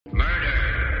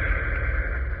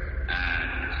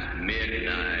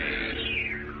Nice.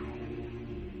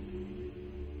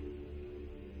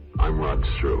 I'm Rod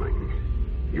Serling.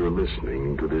 You're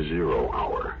listening to the Zero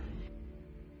Hour.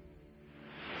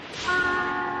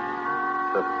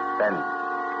 Suspense.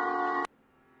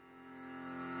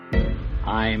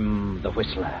 I'm the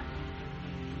Whistler.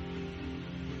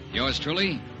 Yours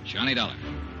truly, Johnny Dollar.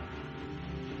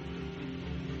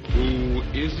 Who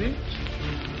is it?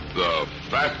 The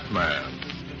Fat Man.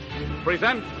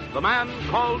 Presents The Man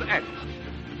Called X.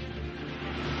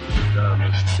 The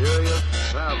Mysterious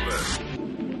Traveler.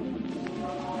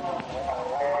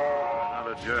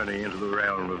 Another journey into the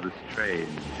realm of the strange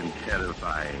and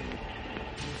terrifying.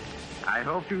 I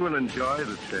hope you will enjoy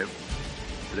the trip,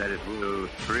 that it will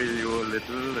thrill you a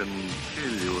little and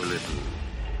chill you a little.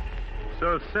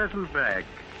 So settle back,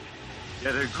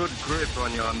 get a good grip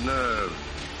on your nerves.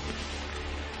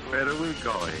 Where are we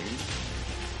going?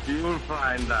 You'll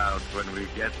find out when we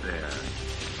get there.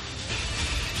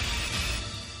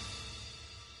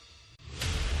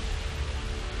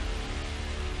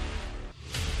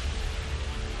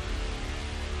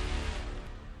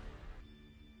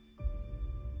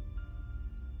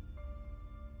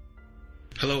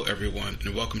 Hello everyone,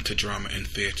 and welcome to Drama and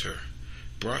Theater,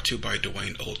 brought to you by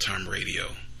Duane Old Time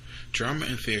Radio. Drama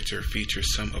and Theater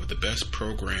features some of the best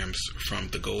programs from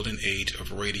the golden age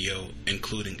of radio,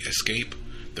 including Escape,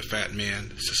 The Fat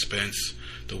Man, Suspense,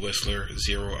 The Whistler,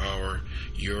 Zero Hour,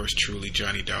 Yours Truly,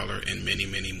 Johnny Dollar, and many,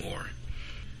 many more.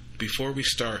 Before we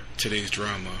start today's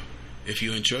drama, if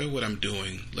you enjoy what I'm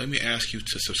doing, let me ask you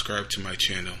to subscribe to my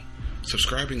channel.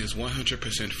 Subscribing is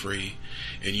 100% free,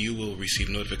 and you will receive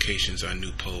notifications on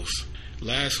new posts.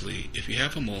 Lastly, if you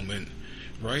have a moment,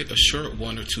 write a short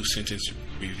 1 or 2 sentence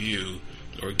review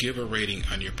or give a rating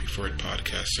on your preferred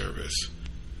podcast service.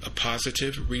 A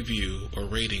positive review or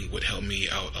rating would help me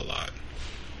out a lot.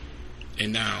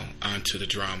 And now, on to the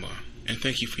drama. And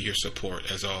thank you for your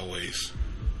support, as always.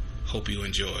 Hope you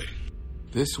enjoy.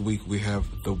 This week we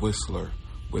have The Whistler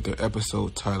with their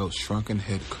episode titled Shrunken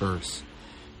Head Curse.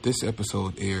 This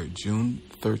episode aired June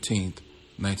 13th,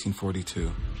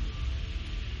 1942.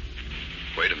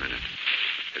 Wait a minute.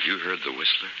 Have you heard the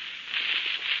Whistler?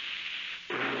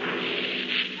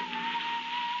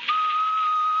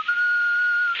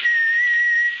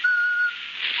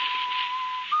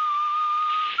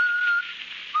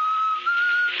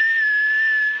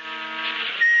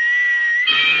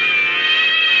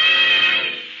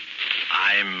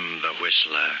 I'm the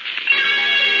Whistler.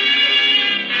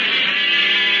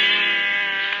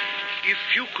 If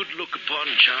you could look upon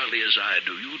Charlie as I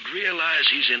do, you'd realize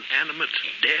he's inanimate,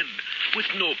 dead, with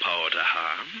no power to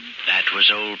harm. That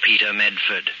was old Peter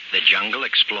Medford, the jungle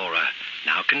explorer,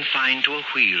 now confined to a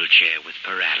wheelchair with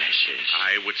paralysis.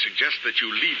 I would suggest that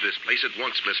you leave this place at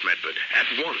once, Miss Medford. At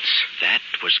once. That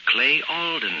was Clay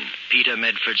Alden, Peter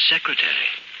Medford's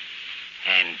secretary.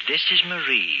 And this is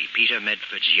Marie, Peter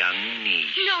Medford's young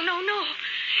niece. No.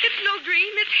 It's no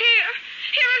dream. It's here.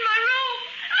 Here in my room.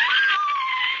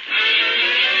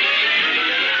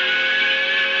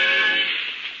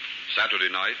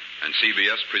 Saturday night, and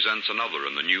CBS presents another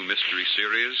in the new mystery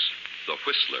series, The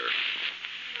Whistler.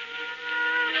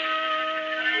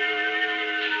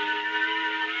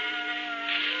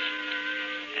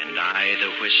 And I,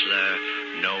 the Whistler,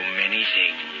 know many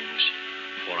things,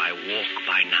 for I walk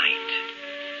by night.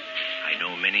 I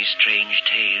know many strange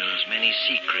tales, many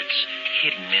secrets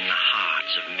hidden in the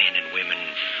hearts of men and women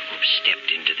who've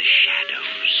stepped into the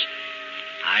shadows.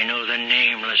 I know the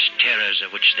nameless terrors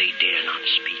of which they dare not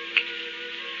speak.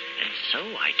 And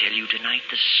so I tell you tonight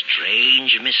the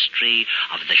strange mystery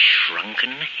of the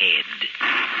Shrunken Head.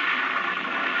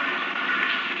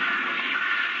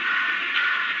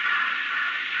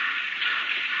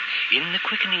 In the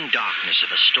quickening darkness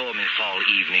of a stormy fall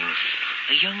evening,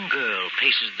 a young girl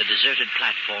paces the deserted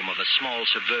platform of a small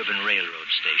suburban railroad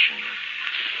station.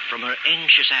 From her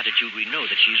anxious attitude, we know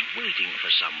that she's waiting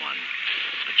for someone.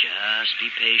 But just be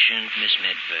patient, Miss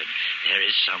Medford. There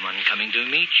is someone coming to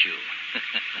meet you.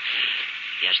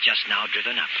 He has just now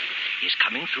driven up. He's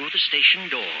coming through the station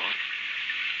door,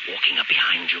 walking up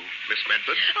behind you. Miss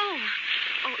Medford? Oh,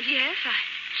 yes,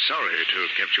 Sorry to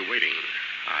have kept you waiting.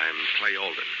 I'm Clay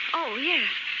Alden. Oh, yes.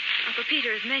 Uncle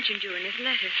Peter has mentioned you in his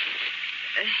letters.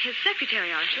 His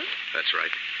secretary, aren't you? That's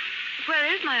right. Where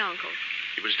is my uncle?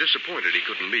 He was disappointed he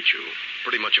couldn't meet you.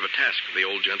 Pretty much of a task for the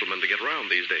old gentleman to get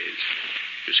around these days.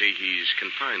 You see, he's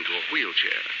confined to a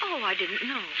wheelchair. Oh, I didn't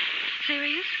know.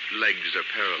 Serious? Legs are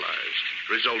paralyzed.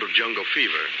 Result of jungle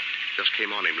fever. Just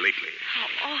came on him lately.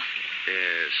 How awful.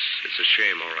 Yes, it's a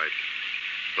shame, all right.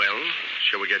 Well,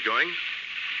 shall we get going?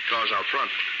 Car's out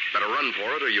front. Better run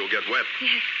for it or you'll get wet.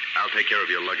 Yes. I'll take care of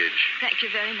your luggage. Thank you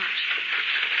very much.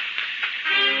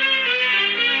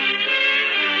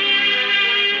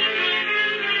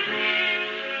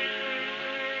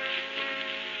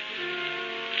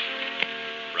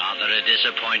 Rather a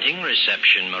disappointing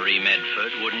reception, Marie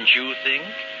Medford, wouldn't you think?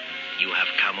 You have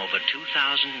come over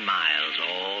 2,000 miles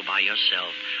all by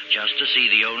yourself just to see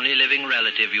the only living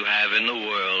relative you have in the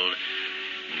world.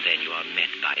 And then you are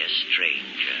met by a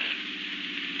stranger.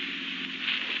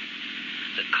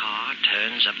 The car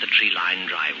turns up the tree-lined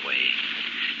driveway.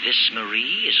 This,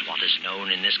 Marie, is what is known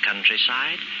in this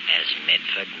countryside as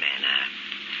Medford Manor.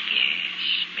 Yes,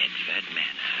 Medford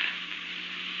Manor.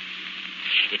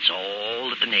 It's all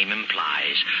that the name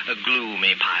implies, a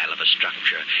gloomy pile of a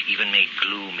structure, even made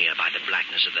gloomier by the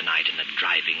blackness of the night and the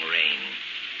driving rain.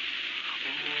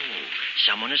 Oh,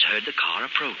 someone has heard the car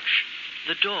approach.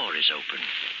 The door is open.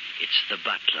 It's the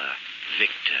butler,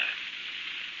 Victor.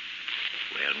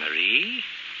 Well, Marie,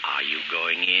 are you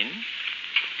going in?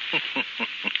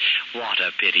 What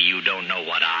a pity you don't know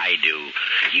what I do.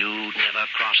 You'd never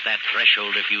cross that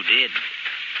threshold if you did.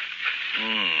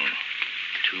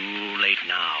 Too late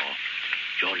now.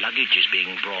 Your luggage is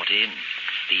being brought in.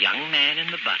 The young man and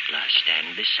the butler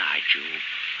stand beside you.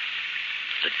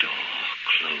 The door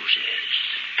closes.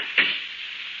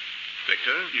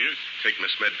 Victor? Yes? Take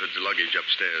Miss Medford's luggage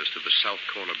upstairs to the south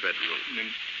corner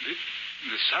bedroom.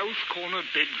 The south corner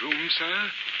bedroom,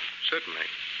 sir? Certainly.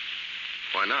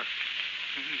 Why not?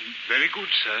 Very good,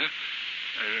 sir.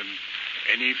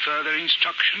 Any further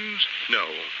instructions? No.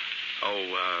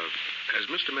 Has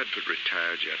Mr. Medford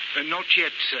retired yet? Not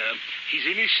yet, sir. He's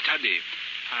in his study.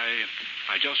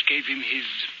 I just gave him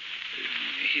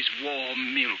his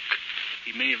warm milk.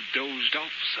 He may have dozed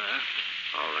off, sir.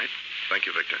 All right. Thank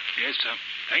you, Victor. Yes, sir.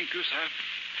 Thank you, sir.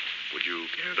 Would you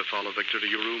care to follow Victor to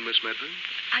your room, Miss Medford?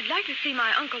 I'd like to see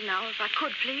my uncle now, if I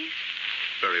could, please.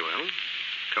 Very well.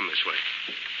 Come this way.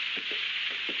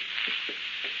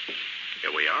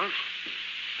 Here we are.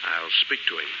 I'll speak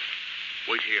to him.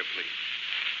 Wait here, please.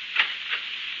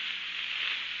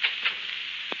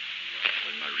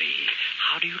 Well, Marie,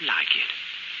 how do you like it?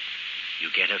 You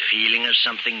get a feeling of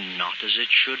something not as it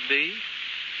should be?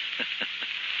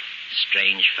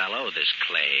 Strange fellow, this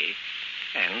Clay.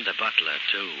 And the butler,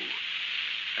 too.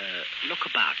 Look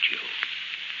about you.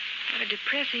 What a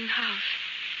depressing house.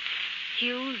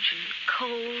 Huge and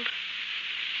cold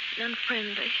and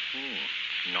unfriendly.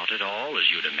 Not at all as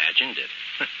you'd imagined it.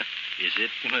 Is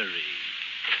it, Marie?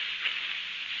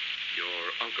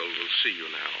 Your uncle will see you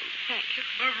now. Thank you.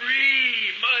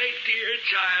 Marie, my dear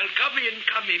child, come in,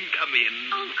 come in, come in.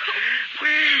 Uncle.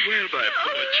 Well, my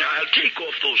poor child, take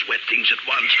off those wet things at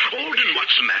once. Alden,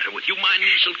 what's the matter with you? My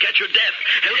niece will catch her death.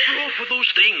 Help her off with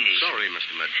those things. Sorry,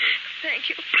 Mr. Medford.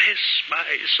 Thank you. Bless my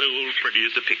soul, pretty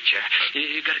as the picture.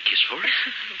 You got a kiss for us?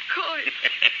 Of course.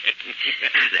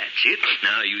 That's it.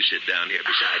 Now you sit down here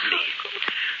beside me.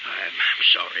 I'm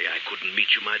sorry I couldn't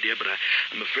meet you, my dear, but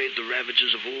I'm afraid the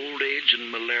ravages of old age and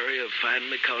malaria have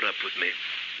finally caught up with me.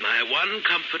 My one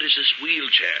comfort is this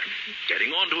wheelchair.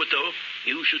 Getting onto it, though,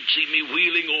 you should see me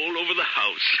wheeling all over the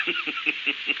house.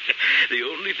 The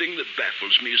only thing that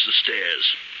baffles me is the stairs.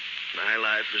 My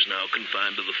life is now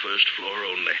confined to the first floor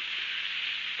only.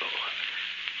 Oh,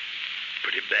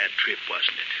 pretty bad trip,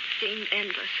 wasn't it? Seemed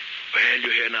endless. Well,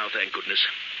 you're here now, thank goodness.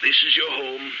 This is your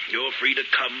home. You're free to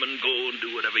come and go and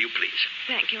do whatever you please.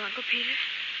 Thank you, Uncle Peter.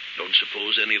 Don't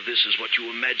suppose any of this is what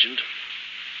you imagined.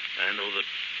 I know that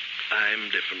I'm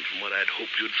different from what I'd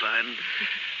hoped you'd find.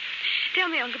 Tell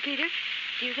me, Uncle Peter,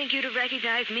 do you think you'd have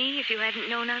recognized me if you hadn't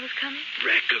known I was coming?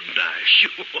 Recognize you?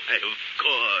 Why, of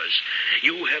course.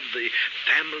 You have the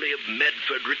family of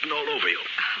Medford written all over you.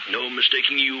 No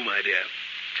mistaking you, my dear.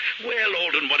 Well,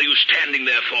 Alden, what are you standing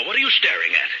there for? What are you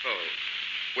staring at? Oh,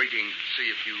 waiting to see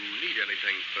if you need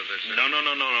anything for this. No,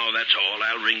 that's all.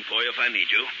 I'll ring for you if I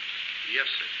need you. Yes,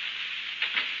 sir.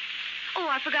 Oh,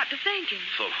 I forgot to thank him.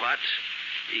 For what?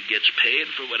 He gets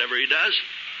paid for whatever he does?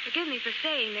 Forgive me for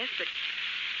saying this, but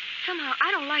somehow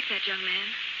I don't like that young man.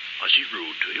 Was he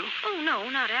rude to you? Oh, no,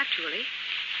 not actually.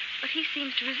 But he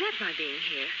seems to resent my being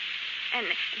here. And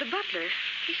the butler,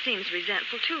 he seems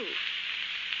resentful, too.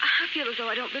 I feel as though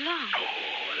I don't belong.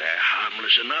 Oh, they're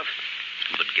harmless enough.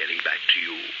 But getting back to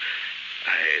you,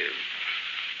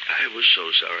 I was so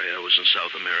sorry I was in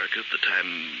South America at the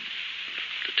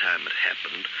time it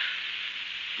happened.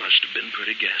 Must have been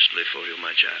pretty ghastly for you,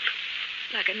 my child.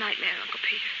 Like a nightmare, Uncle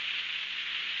Peter.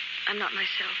 I'm not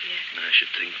myself yet. I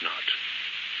should think not.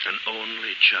 An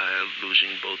only child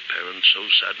losing both parents so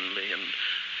suddenly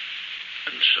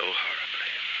and so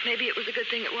horribly. Maybe it was a good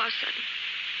thing it was sudden.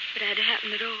 It had to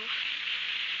happen at all.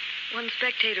 One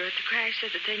spectator at the crash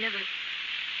said that they never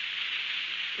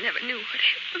never knew what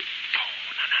happened.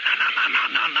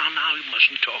 Now, you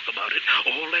mustn't talk about it.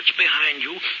 All that's behind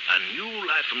you. A new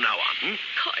life from now on,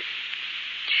 Course.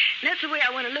 That's the way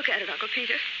I want to look at it, Uncle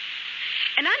Peter.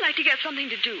 And I'd like to get something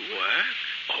to do. What?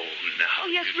 Oh, now. Oh,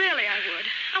 yes, really, I would.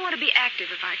 I want to be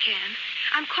active if I can.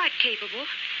 I'm quite capable.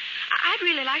 I'd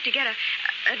really like to get a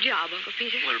job, Uncle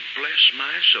Peter. Well, bless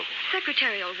my soul.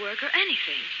 Secretarial work or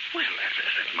anything. Well,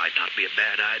 that might not be a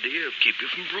bad idea. Keep you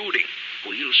from brooding.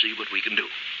 We'll see what we can do.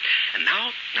 And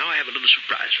now I have a little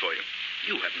surprise for you.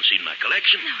 You haven't seen my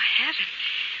collection. No, I haven't.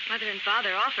 Mother and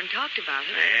Father often talked about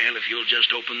it. Well, if you'll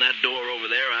just open that door over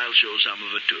there, I'll show some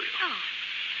of it to you. Oh,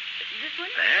 this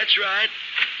one? That's right.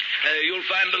 You'll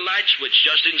find the light switch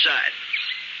just inside.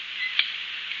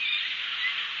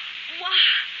 Why,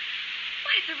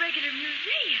 it's a regular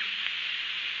museum.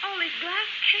 All these glass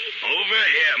cases. Over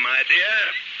here, my dear.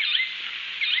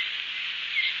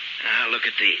 Now, look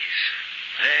at these.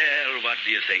 Well, what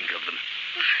do you think of them?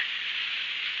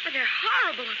 But they're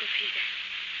horrible, Uncle Peter.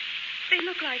 They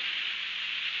look like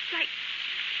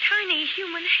tiny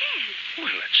human heads.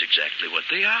 Well, that's exactly what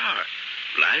they are.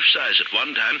 Life-size at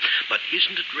one time, but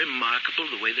isn't it remarkable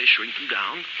the way they shrink them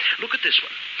down? Look at this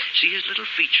one. See his little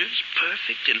features?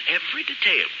 Perfect in every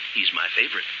detail. He's my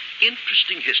favorite.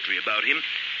 Interesting history about him.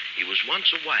 He was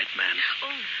once a white man.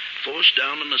 Oh. Forced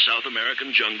down in the South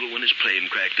American jungle when his plane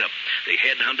cracked up. The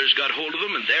headhunters got hold of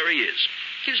him, and there he is.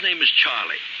 His name is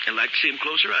Charlie. I'd like to see him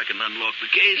closer. I can unlock the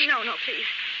case. No, please.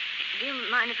 Do you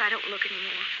mind if I don't look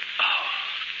anymore? Oh,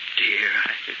 dear.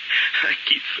 I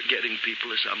keep forgetting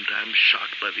people are sometimes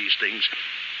shocked by these things.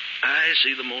 I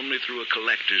see them only through a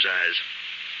collector's eyes.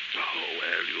 Oh,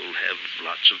 well, you'll have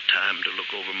lots of time to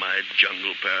look over my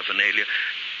jungle paraphernalia.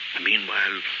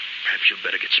 Meanwhile, perhaps you'd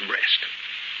better get some rest.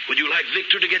 Would you like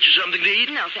Victor to get you something to eat?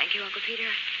 No, thank you, Uncle Peter.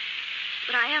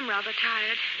 But I am rather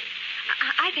tired.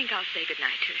 I think I'll say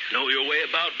goodnight to you. Know your way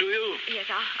about, do you? Yes,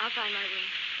 I'll find my room.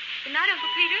 Good night, Uncle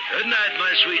Peter. Good night,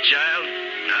 my sweet child.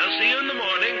 I'll see you in the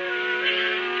morning.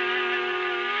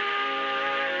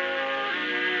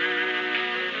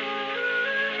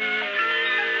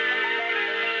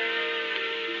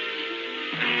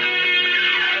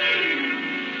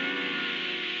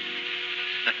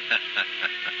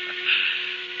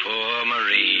 Poor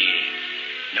Marie.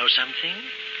 Know something?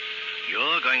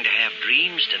 You're going to have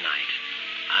dreams tonight.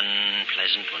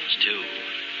 Unpleasant ones, too.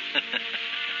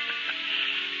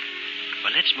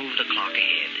 Well, let's move the clock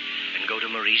ahead and go to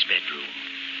Marie's bedroom.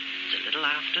 It's a little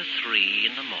after 3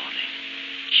 in the morning.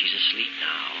 She's asleep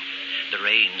now. The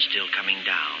rain's still coming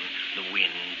down. The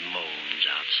wind moans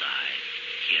outside.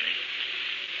 Hear it?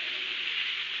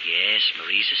 Yes,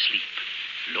 Marie's asleep.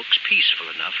 Looks peaceful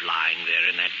enough lying there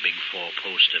in that big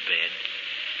 4-poster bed.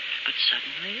 But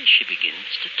suddenly she begins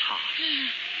to toss.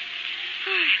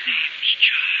 My name's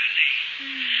Charlie.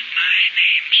 My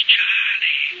name's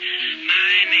Charlie.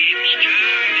 My name's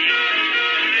Charlie.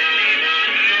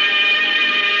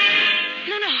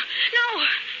 No.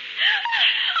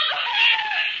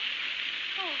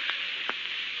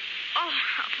 Oh,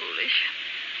 how foolish.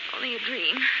 Only a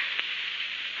dream.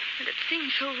 But it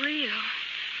seems so real.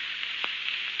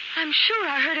 I'm sure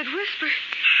I heard it whisper.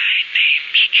 My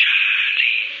name's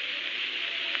Charlie.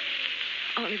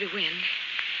 Only the wind.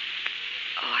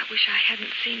 Oh, I wish I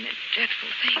hadn't seen that dreadful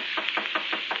thing.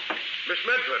 Miss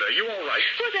Medford, are you all right?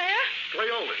 Who there?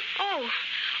 Clay Olden.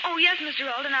 Oh, yes, Mr.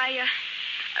 Alden. I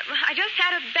just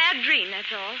had a bad dream,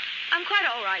 that's all. I'm quite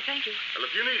all right, thank you. Well,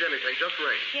 if you need anything, just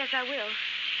ring. Yes, I will.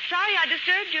 Sorry I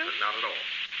disturbed you. Not at all.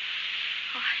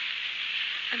 Oh,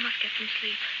 I must get some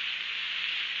sleep.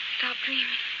 Stop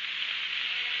dreaming.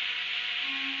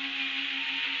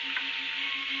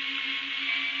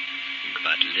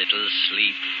 But little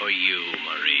sleep for you,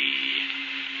 Marie.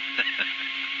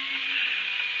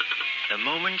 The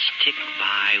moments tick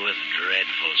by with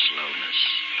dreadful slowness.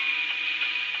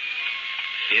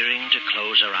 Fearing to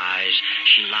close her eyes,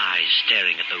 she lies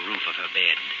staring at the roof of her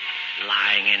bed,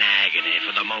 lying in agony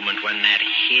for the moment when that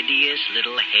hideous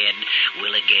little head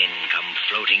will again come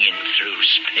floating in through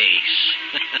space.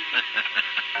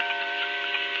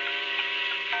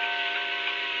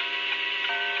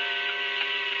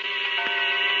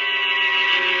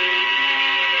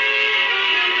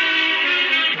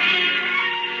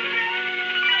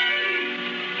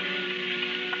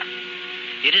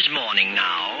 It is morning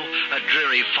now. A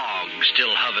dreary fog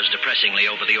still hovers depressingly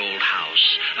over the old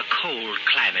house, a cold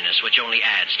clamminess which only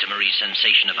adds to Marie's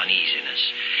sensation of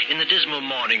uneasiness. In the dismal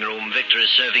morning room, Victor is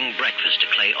serving breakfast to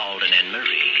Clay Alden and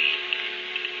Marie.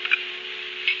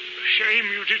 Shame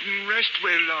you didn't rest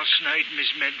well last night,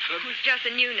 Miss Medford. It's just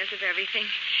the newness of everything.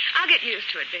 I'll get used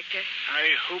to it, Victor.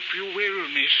 I hope you will,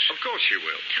 miss. Of course you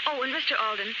will. Oh, and Mr.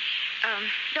 Alden,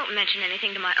 don't mention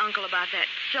anything to my uncle about that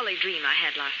silly dream I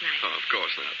had last night. Oh, of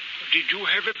course not. Did you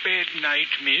have a bad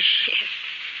night, miss? Yes.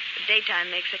 The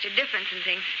daytime makes such a difference in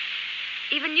things.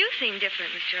 Even you seem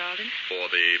different, Mr. Alden. For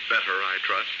the better, I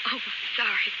trust. Oh,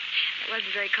 sorry. That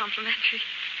wasn't very complimentary.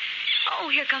 Oh,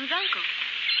 here comes Uncle.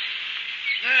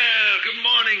 Well, good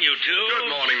morning, you two.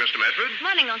 Good morning, Mr. Medford.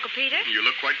 Morning, Uncle Peter. You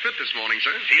look quite fit this morning,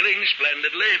 sir. Feeling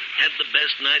splendidly. Had the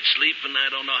best night's sleep in I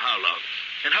don't know how long.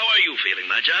 And how are you feeling,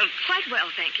 my child? Quite well,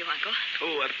 thank you, Uncle.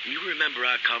 Oh, you remember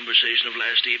our conversation of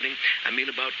last evening? I mean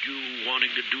about you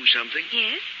wanting to do something?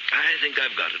 Yes? I think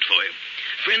I've got it for you.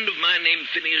 Friend of mine named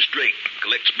Phineas Drake.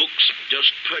 Collects books.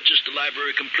 Just purchased the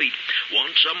library complete.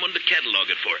 Wants someone to catalog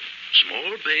it for him.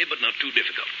 Small pay, but not too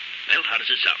difficult. Well, how does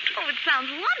it sound? Oh, it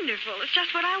sounds wonderful. It's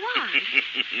just what I want.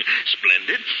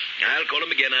 Splendid. I'll call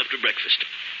him again after breakfast.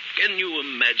 Can you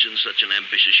imagine such an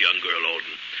ambitious young girl,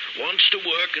 Alden? Wants to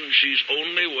work, and she's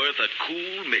only worth a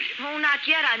cool $1 million. Oh, not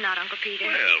yet, I'm not, Uncle Peter.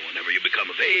 Well, whenever you become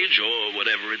of age, or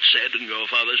whatever it said in your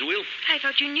father's will. I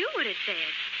thought you knew what it said.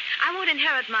 I won't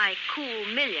inherit my cool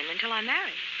 $1 million until I'm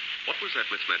married. What was that,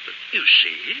 Miss Medford? You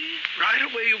see, right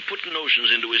away you put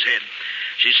notions into his head.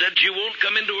 She said she won't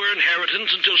come into her inheritance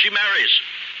until she marries.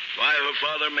 Why her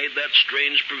father made that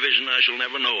strange provision, I shall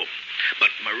never know.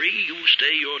 But, Marie, you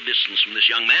stay your distance from this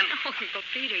young man. Oh, Uncle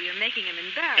Peter, you're making him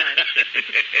embarrassed.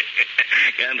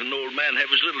 Can't an old man have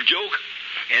his little joke?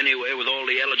 Anyway, with all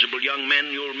the eligible young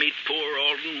men you'll meet, poor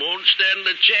Alden won't stand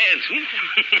a chance.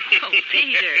 Oh,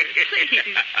 Peter,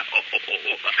 please.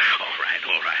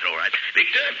 All right.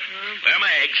 Victor, where are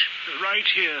my eggs? Right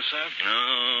here, sir.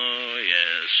 Oh,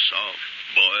 yes,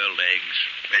 soft-boiled eggs.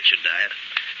 Wretched diet.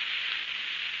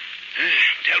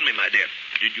 Tell me, my dear,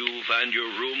 did you find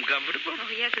your room comfortable? Oh,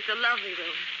 yes, it's a lovely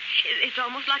room. It's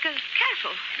almost like a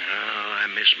castle. Oh, I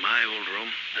miss my old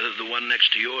room. The one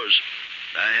next to yours.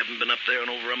 I haven't been up there in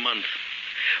over a month.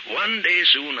 One day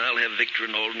soon I'll have Victor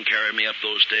and Alden carry me up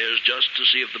those stairs just to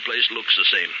see if the place looks the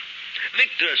same.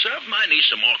 Victor, serve my niece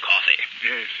some more coffee.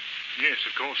 Yes,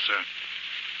 of course, sir.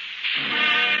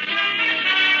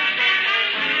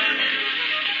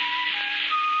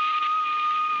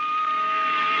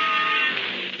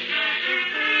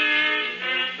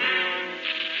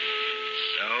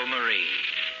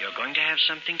 You're going to have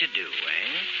something to do,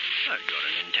 eh? Well, you're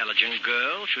an intelligent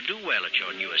girl. Should do well at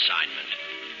your new assignment.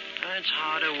 It's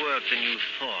harder work than you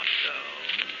thought,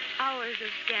 though. Hours of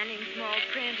scanning small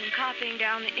print and copying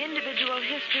down the individual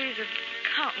histories of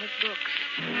countless books.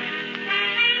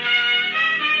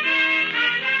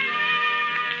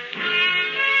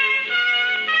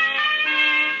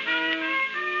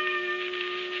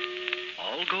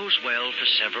 All goes well for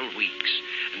several weeks,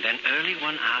 and then early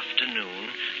one afternoon,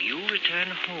 you return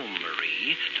home,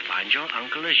 Marie, to find your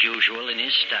uncle as usual in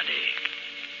his study.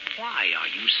 Why are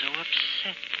you so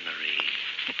upset, Marie?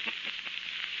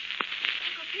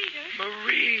 Uncle Peter?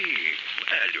 Marie!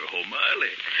 Well, you're home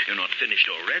early. You're not finished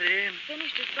already?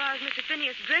 Finished as far as Mr.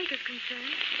 Phineas Drake is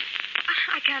concerned.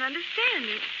 I can't understand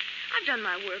it. I've done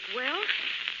my work well.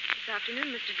 This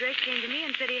afternoon, Mr. Drake came to me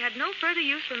and said he had no further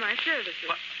use for my services.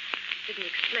 What? Didn't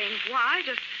explain why,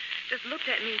 just looked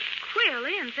at me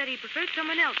queerly and said he preferred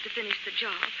someone else to finish the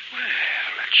job. Well,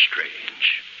 that's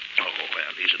strange. Oh,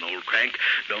 well, he's an old crank.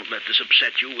 Don't let this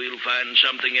upset you. We'll find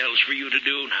something else for you to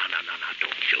do. No,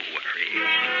 don't you worry.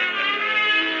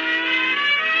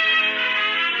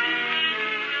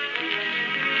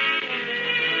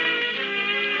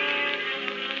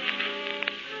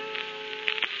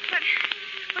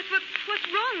 But what's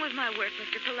wrong with my work,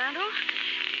 Mr. Palando?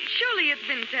 Surely it's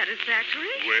been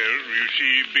satisfactory. Well, you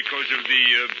see, because of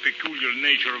the peculiar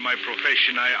nature of my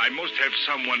profession, I must have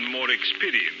someone more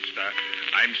experienced.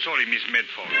 I'm sorry, Miss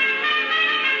Medford.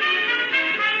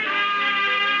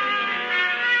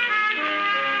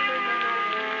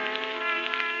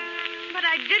 But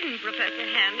I didn't, Professor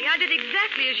Hanley. I did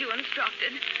exactly as you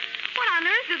instructed. What on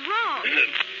earth is wrong?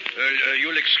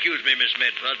 You'll excuse me, Miss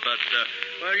Medford, but,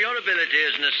 your ability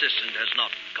as an assistant has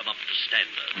not come up to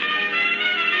standard.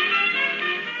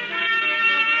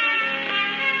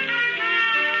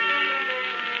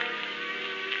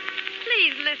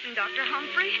 Listen, Dr.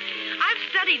 Humphrey. I've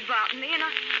studied botany, and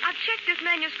I've checked this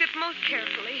manuscript most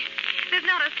carefully. There's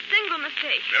not a single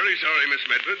mistake. Very sorry, Miss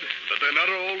Medford, but they're not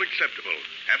all acceptable.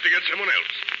 Have to get someone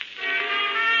else.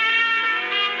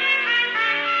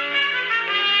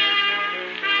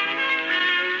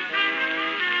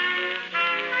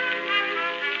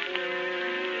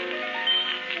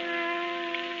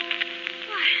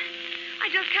 Why,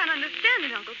 I just can't understand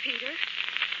it, Uncle Peter.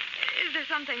 Is there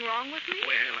something wrong with me?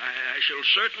 Well, I shall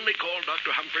certainly call Dr.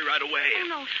 Humphrey right away. Oh,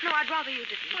 no, I'd rather you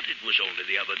didn't. But it was only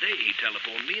the other day he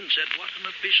telephoned me and said what an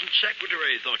efficient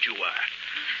secretary he thought you were.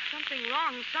 Something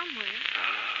wrong somewhere.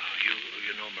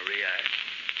 You know, Marie,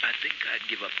 I think I'd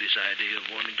give up this idea of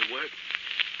wanting to work.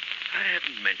 I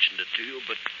haven't mentioned it to you,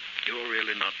 but you're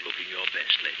really not looking your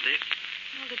best lately.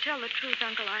 Well, to tell the truth,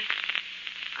 Uncle, I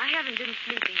haven't been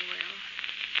sleeping well.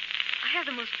 I have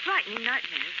the most frightening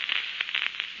nightmares.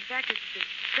 In fact, it's the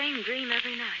same dream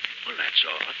every night. Well, that's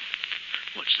odd.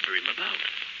 What's the dream about?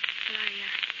 Well,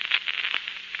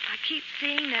 I keep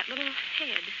seeing that little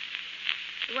head.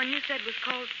 The one you said was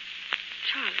called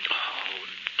Charlie. Oh,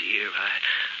 dear.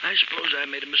 I suppose I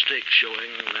made a mistake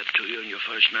showing that to you on your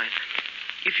first night.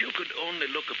 If you could only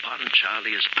look upon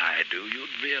Charlie as I do,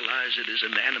 you'd realize it is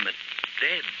inanimate,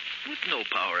 dead, with no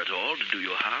power at all to do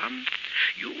you harm.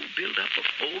 You build up a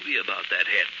phobia about that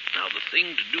head. Now, the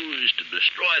thing to do is to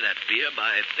destroy that fear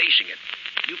by facing it.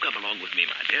 You come along with me,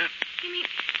 my dear. You mean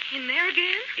in there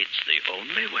again? It's the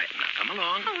only way. Now, come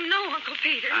along. Oh, no, Uncle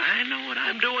Peter. I know what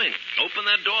I'm doing. Open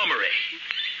that door, Marie.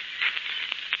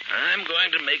 I'm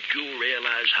going to make you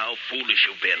realize how foolish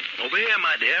you've been. Over here,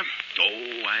 my dear.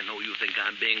 Oh, I know you think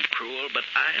I'm being cruel, but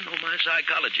I know my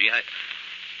psychology. Why,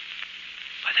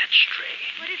 that's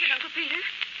strange. What is it, Uncle Peter?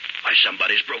 Why,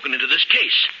 somebody's broken into this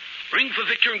case. Ring for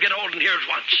Victor and get Alden here at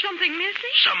once. Is something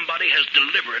missing? Somebody has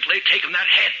deliberately taken that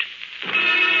head.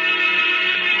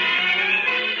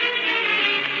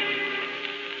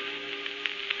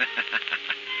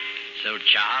 So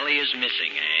Charlie is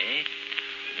missing, eh?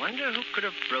 Wonder who could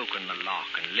have broken the lock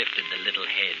and lifted the little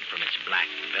head from its black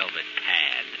velvet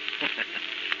pad.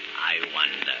 I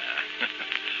wonder.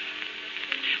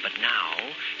 But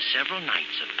now, several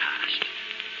nights have passed.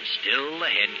 Still, the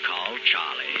head called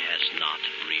Charlie has not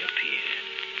reappeared.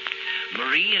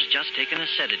 Marie has just taken a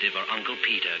sedative her Uncle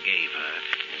Peter gave her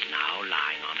and is now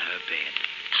lying on her bed,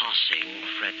 tossing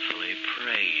fretfully,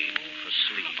 praying for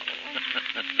sleep.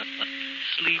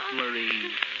 Sleep, Marie.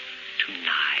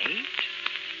 Tonight?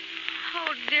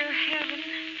 Oh, dear heaven.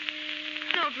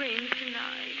 No dreams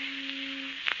tonight.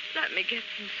 Let me get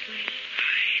some sleep.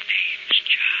 My name's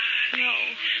Charlie. No.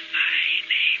 My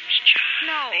name's Charlie.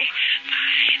 No.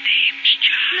 My name's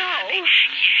Charlie. No.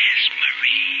 Yes,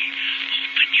 Marie.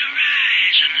 Open your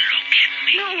eyes and look at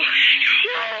me. No.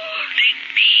 You're holding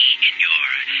me in your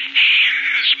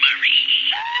hands,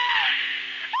 Marie.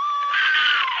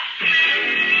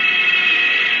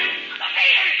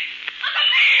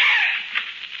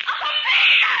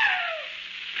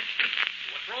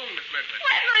 What's wrong, Miss Medford?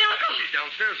 Where's my uncle? He's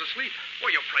downstairs asleep.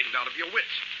 Well, you're frightened out of your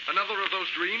wits. Another of those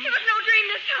dreams? It was no dream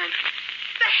this time.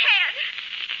 The head.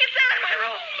 It's there in my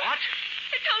room. What?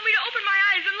 It told me to open my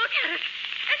eyes and look at it.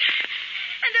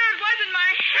 And there it was in my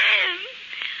hands.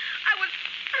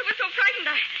 I was so frightened,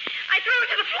 I threw it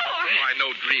to the floor. Oh, I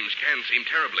know dreams can seem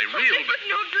terribly real, It was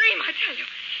no dream, I tell you.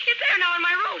 It's there now in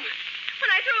my room. When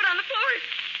I threw it on the floor,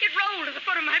 it rolled to the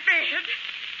foot of my bed.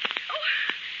 Oh,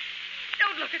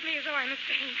 don't look at me as though I'm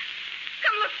insane.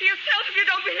 Come look for yourself if you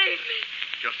don't believe me.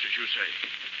 Just as you say.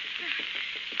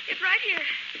 It's right here.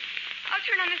 I'll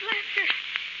turn on this lamp here.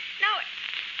 Now,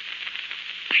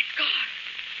 why, it's gone.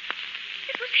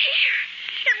 It was here.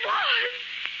 It was.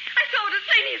 I saw it as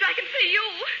plainly as I can see you.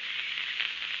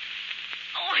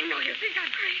 Oh, I know you think I'm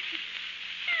crazy.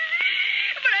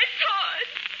 But I saw it.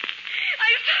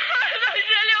 I saw it. I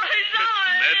tell you, I saw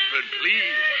it. Medford,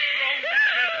 please.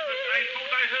 I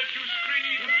thought I heard you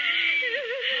scream.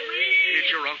 Marie! It's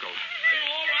your uncle. Are you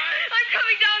all right? I'm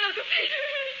coming down, Uncle Peter.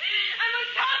 I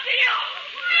must talk to you.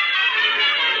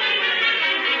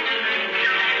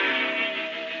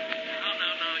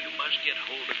 Now, you must get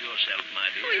hold of yourself, my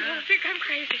dear. Oh, you won't think I'm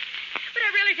crazy. But I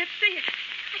really did see it.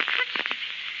 I touched it.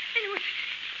 And it was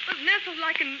nestled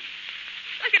like an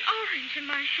orange in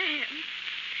my hand.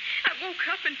 I woke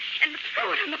up and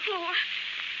threw it on the floor.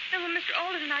 And when Mr.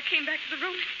 Alden and I came back to the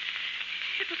room,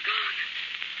 it was gone.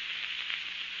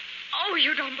 Oh,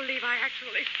 you don't believe I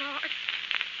actually saw it.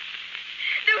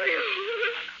 Do you?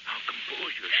 Now,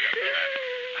 compose yourself.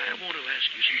 I want to ask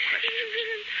you some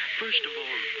questions. First of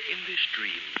all, in this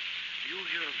dream, do you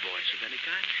hear a voice of any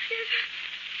kind? Yes.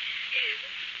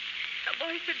 A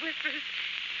voice that whispers,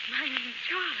 "My name's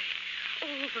Charlie,"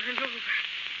 over and over.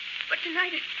 But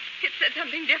tonight it said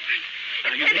something different.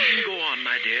 Now, you needn't go on,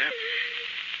 my dear.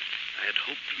 I had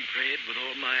hoped and prayed with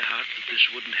all my heart that this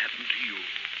wouldn't happen to you.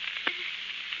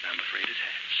 But I'm afraid it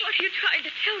has. What are you trying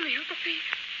to tell me, Uncle Pete?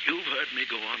 You've heard me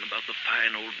go on about the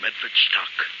fine old Medford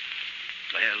stock.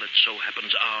 Well, it so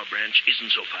happens our branch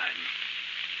isn't so fine.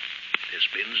 There's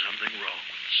been something wrong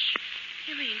with us.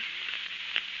 You mean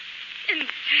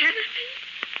insanity?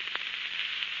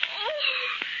 Oh,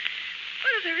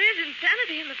 but if there is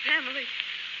insanity in the family,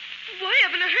 why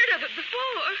haven't I heard of it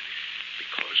before?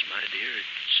 Because, my dear,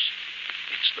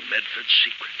 it's the Medford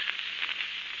secret.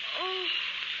 Oh,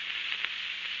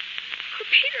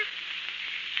 Peter,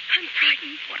 I'm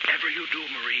frightened. Whatever you do,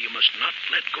 Marie, you must not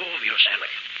let go of yourself.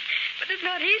 But it's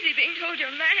not easy being told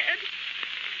you're mad.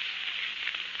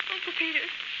 Uncle Peter,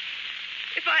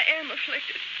 if I am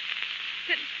afflicted,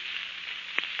 then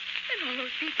all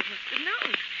those people must have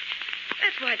known.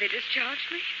 That's why they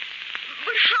discharged me.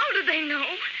 But how did they know?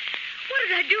 What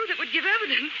did I do that would give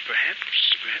evidence?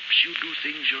 Perhaps you do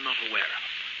things you're not aware of.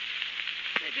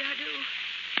 Maybe I do.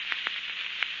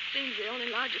 Seems the only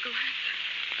logical answer.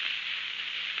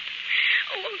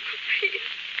 Oh, Uncle Peter,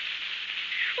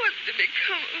 what's to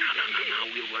become of me?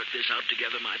 Now, we'll work this out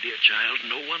together, my dear child.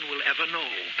 No one will ever know.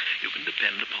 You can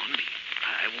depend upon me.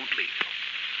 I won't leave you.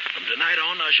 From tonight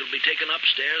on, I shall be taken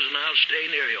upstairs, and I'll stay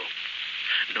near you.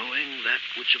 Knowing that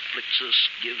which afflicts us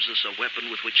gives us a weapon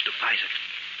with which to fight it.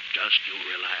 Just you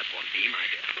rely upon me, my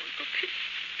dear. Uncle Peter.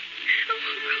 Oh,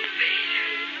 Uncle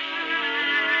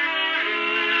Peter.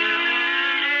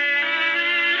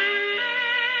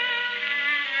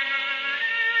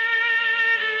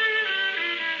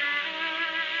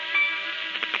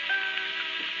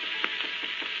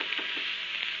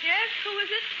 Yes, who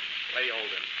is it? Lay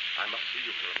Olden. I must see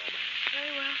you for a moment.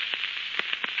 Very well.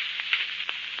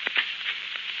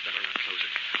 Better not close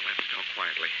it. I'll have to talk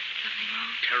quietly. Something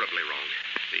wrong? Terribly wrong.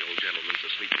 The old gentleman's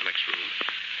asleep in the next room.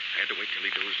 I had to wait till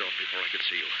he dozed off before I could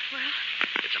see you. Well?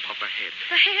 It's about the head.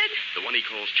 The head? The one he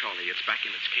calls Charlie. It's back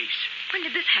in its case. When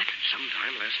did this happen?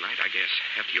 Sometime last night, I guess,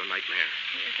 after your nightmare.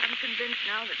 Yes, I'm convinced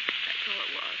now that that's all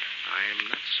it was. I'm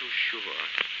not so sure.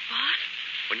 What?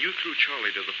 When you threw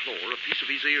Charlie to the floor, a piece of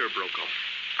his ear broke off.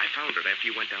 I found it after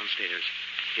you went downstairs.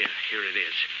 Here it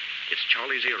is. It's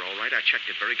Charlie's ear, all right. I checked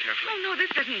it very carefully. Oh, no,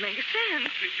 this doesn't make sense.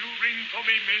 Did you ring for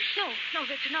me, miss? No,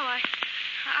 Victor, no, I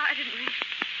didn't ring.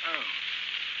 Oh,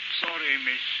 sorry,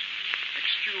 miss.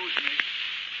 Excuse me.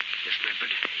 Miss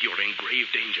Medford, you're in grave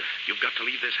danger. You've got to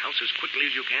leave this house as quickly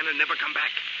as you can and never come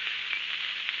back.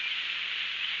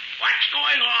 What's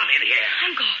going on in here?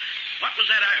 Uncle. What was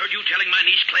that I heard you telling my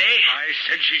niece, Clay? I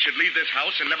said she should leave this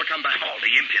house and never come back. All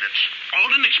the impudence.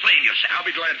 Alden, explain yourself. I'll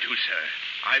be glad to, sir.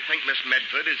 I think Miss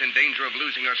Medford is in danger of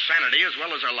losing her sanity as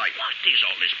well as her life. What is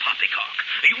all this poppycock?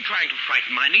 Are you trying to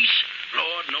frighten my niece?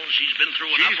 Lord knows she's been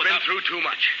through enough. She's been through too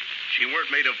much. If she weren't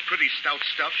made of pretty stout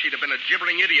stuff, she'd have been a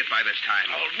gibbering idiot by this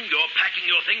time. Alden, you're packing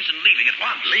your things and leaving at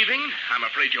once. Leaving? I'm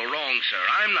afraid you're wrong, sir.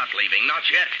 I'm not leaving. Not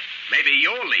yet. Maybe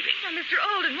you're leaving. Now, Mr.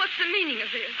 Alden, what's the meaning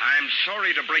of this? I'm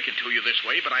sorry to break it to you this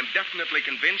way, but I'm definitely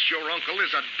convinced your uncle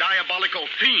is a diabolical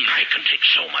fiend. I can take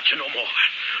so much and no more.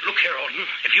 Look here, Alden.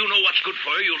 If you know what's good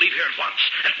for you, you'll leave here at once.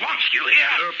 At once, do you hear?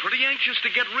 You're pretty anxious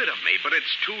to get rid of me, but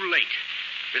it's too late.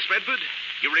 Miss Medford,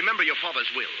 you remember your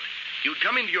father's will. You'd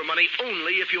come into your money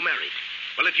only if you married.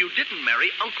 Well, if you didn't marry,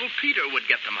 Uncle Peter would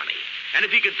get the money. And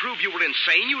if he could prove you were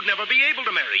insane, you'd never be able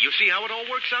to marry. You see how it all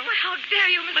works out? Well, how dare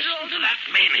you, Mr. Listen Alden? to that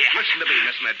maniac. Listen to me,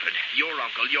 Miss Medford. Your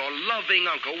uncle, your loving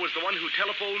uncle, was the one who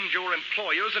telephoned your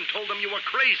employers and told them you were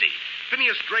crazy.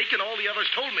 Phineas Drake and all the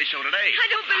others told me so today. I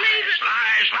don't believe it.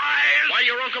 Lies. Why,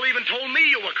 your uncle even told me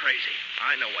you were crazy.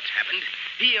 I know what's happened.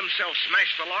 He himself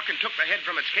smashed the lock and took the head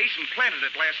from its case and planted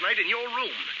it last night in your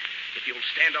room. If you'll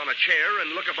stand on a chair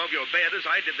and look above your bed as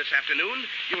I did this afternoon,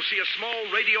 you'll see a small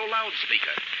radio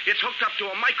loudspeaker. It's hooked up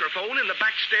to a microphone in the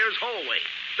backstairs hallway.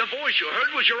 The voice you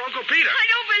heard was your Uncle Peter. I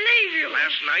don't believe you.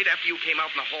 Last night, after you came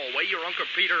out in the hallway, your Uncle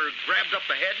Peter grabbed up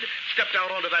the head, stepped out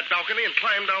onto that balcony, and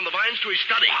climbed down the vines to his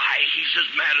study. Why, he's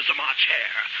as mad as a March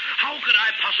hare. How could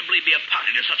I possibly be a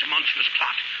party to such a monstrous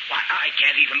plot? Why, I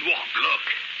can't even walk.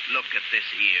 Look at this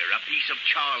ear, a piece of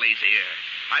Charlie's ear.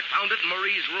 I found it in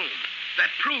Marie's room. That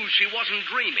proves she wasn't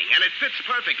dreaming, and it fits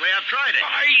perfectly. I've tried it.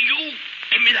 Why, you...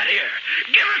 Give me that ear.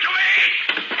 Give it to me!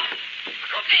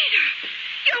 Uncle Peter,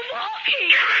 you're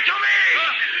walking. Give it to me!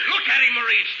 Look at him,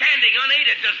 Marie, standing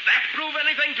unaided. Does that prove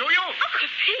anything to you? Uncle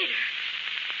Peter.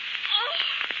 Oh,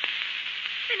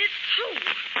 then it's true.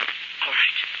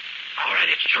 All right,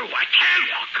 it's true. I can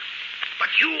walk. But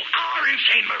you are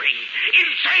insane, Marie.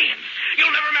 Insane.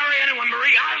 You'll never marry anyone,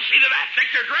 Marie. I'll see to that.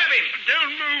 Victor, grab him.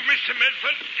 Don't move, Mr.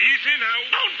 Medford. Easy now.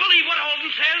 Don't believe what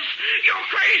Alden says. You're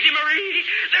crazy, Marie.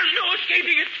 There's no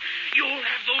escaping it. You'll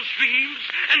have those dreams,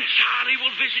 and Charlie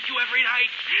will visit you every night.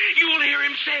 You'll hear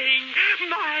him saying,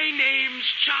 "My name's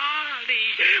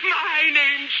Charlie. My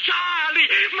name's Charlie.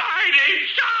 My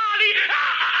name's Charlie."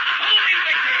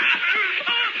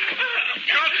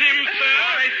 Got him, sir.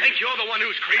 I think think you're the one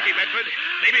who's crazy, Medford.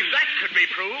 Maybe that could be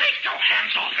proved. Take your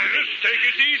hands off me. Take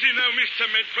it easy now,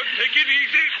 Mr. Medford. Take it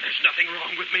easy. There's nothing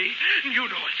wrong with me. You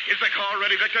know it. Is the car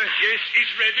ready, Victor? Yes,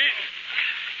 it's ready.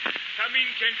 Come in,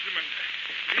 gentlemen.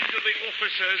 These are the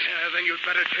officers. Then you'd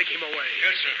better take him away.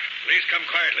 Yes, sir. Please come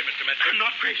quietly, Mr. Medford. I'm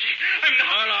not crazy. I'm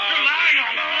not. Hello. You're lying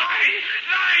on me. Lying.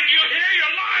 Lying. You hear?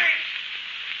 You're lying.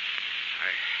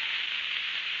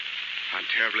 I'm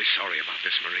terribly sorry about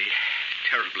this, Marie.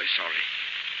 Terribly sorry.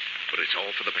 But it's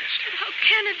all for the best. How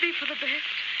can it be for the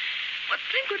best? But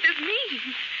think what this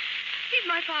means. He's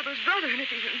my father's brother, and if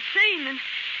he's insane, then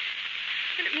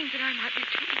it means that I might be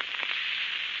too.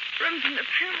 Remsen, the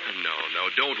parents. No,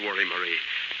 don't worry, Marie.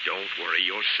 Don't worry.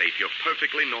 You're safe. You're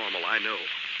perfectly normal, I know.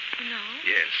 No?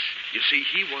 Yes. You see,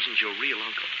 he wasn't your real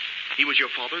uncle. He was your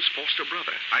father's foster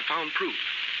brother. I found proof.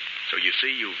 So you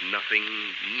see, you've nothing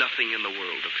in the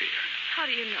world to fear. How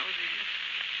do you know that?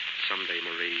 Someday,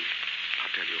 Marie,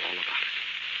 I'll tell you all about it.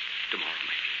 Tomorrow,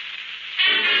 maybe.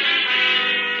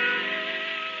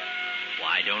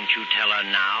 Why don't you tell her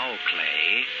now,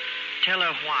 Clay? Tell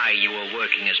her why you were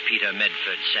working as Peter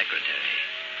Medford's secretary.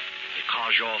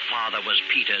 Because your father was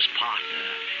Peter's partner,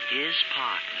 his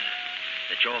partner.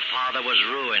 That your father was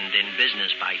ruined in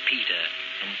business by Peter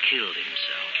and killed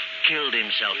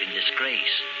himself in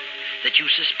disgrace. That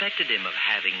you suspected him of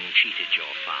having cheated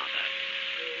your father.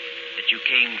 That you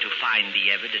came to find the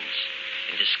evidence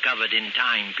and discovered in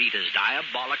time Peter's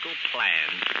diabolical plan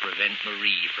to prevent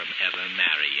Marie from ever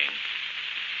marrying.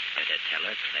 Better tell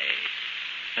her, Clay.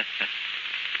 I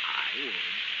would.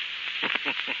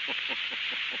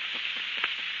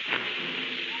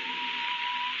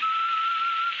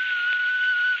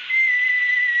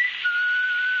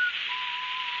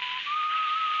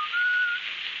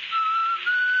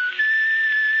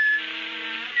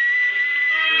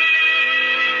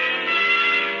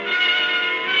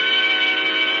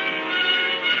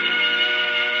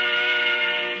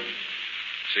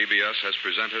 CBS has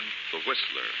presented The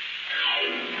Whistler.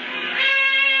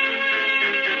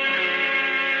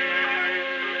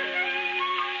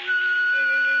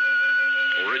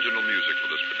 Original music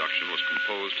for this production was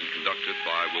composed and conducted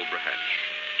by Wilbur Hatch.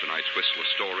 Tonight's Whistler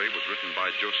story was written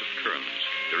by Joseph Kearns,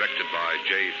 directed by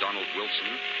J. Donald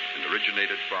Wilson, and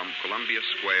originated from Columbia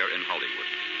Square in Hollywood.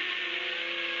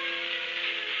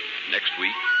 Next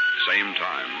week, same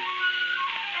time,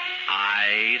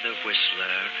 I, the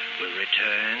Whistler, will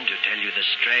return to tell you the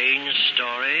strange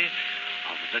story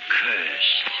of the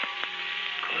cursed.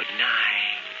 Good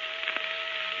night.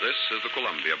 This is the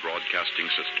Columbia Broadcasting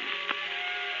System.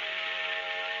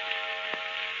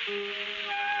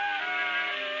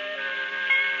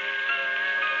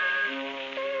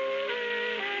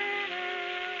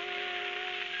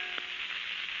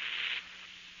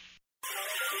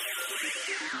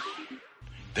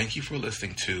 Thank you for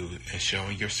listening to and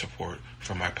showing your support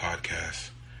for my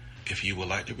podcast. If you would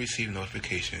like to receive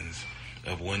notifications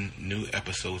of when new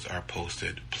episodes are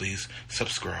posted, please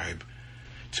subscribe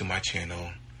to my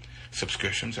channel.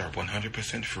 Subscriptions are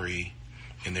 100% free,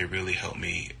 and they really help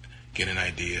me get an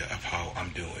idea of how I'm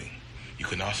doing. You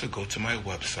can also go to my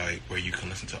website where you can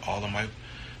listen to all of my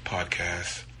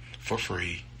podcasts for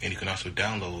free, and you can also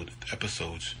download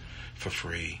episodes for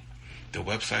free. The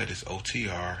website is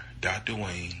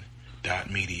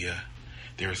otr.duane.media.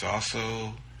 There is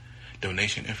also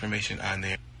donation information on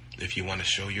there if you want to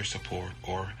show your support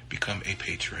or become a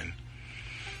patron.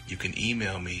 You can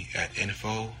email me at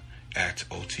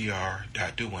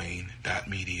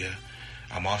info@otr.duane.media.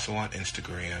 I'm also on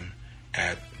Instagram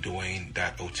at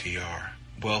duane.otr.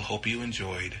 Well, hope you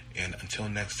enjoyed, and until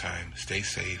next time, stay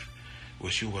safe,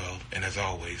 wish you well, and as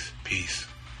always, peace.